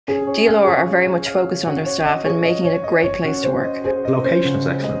DLR are very much focused on their staff and making it a great place to work. The location is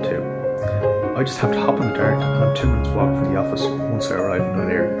excellent too. I just have to hop on the dart and I'm 2 minutes walk from the office once I arrive in Dún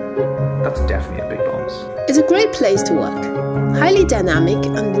Laoghaire. That's definitely a big bonus. It's a great place to work, highly dynamic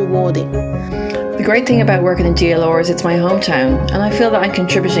and rewarding. The great thing about working in DLR is it's my hometown, and I feel that I'm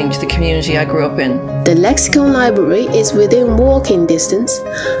contributing to the community I grew up in. The lexicon library is within walking distance.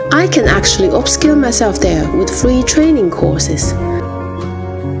 I can actually upskill myself there with free training courses.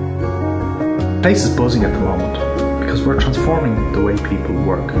 The place is buzzing at the moment because we're transforming the way people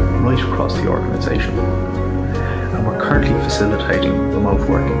work right across the organisation, and we're currently facilitating remote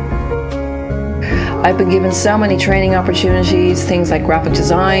working. I've been given so many training opportunities, things like graphic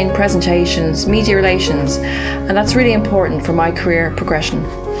design, presentations, media relations, and that's really important for my career progression.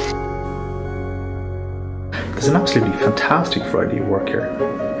 There's an absolutely fantastic variety of work here.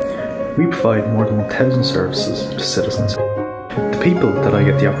 We provide more than 1,000 services to citizens. The people that I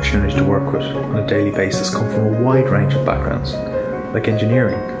get the opportunity to work with on a daily basis come from a wide range of backgrounds, like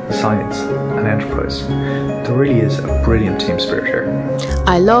engineering, science and enterprise. There really is a brilliant team spirit here.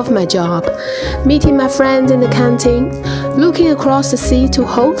 I love my job, meeting my friends in the canteen, looking across the sea to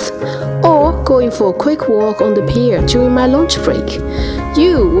Hoth, or going for a quick walk on the pier during my lunch break.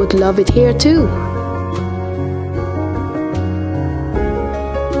 You would love it here too.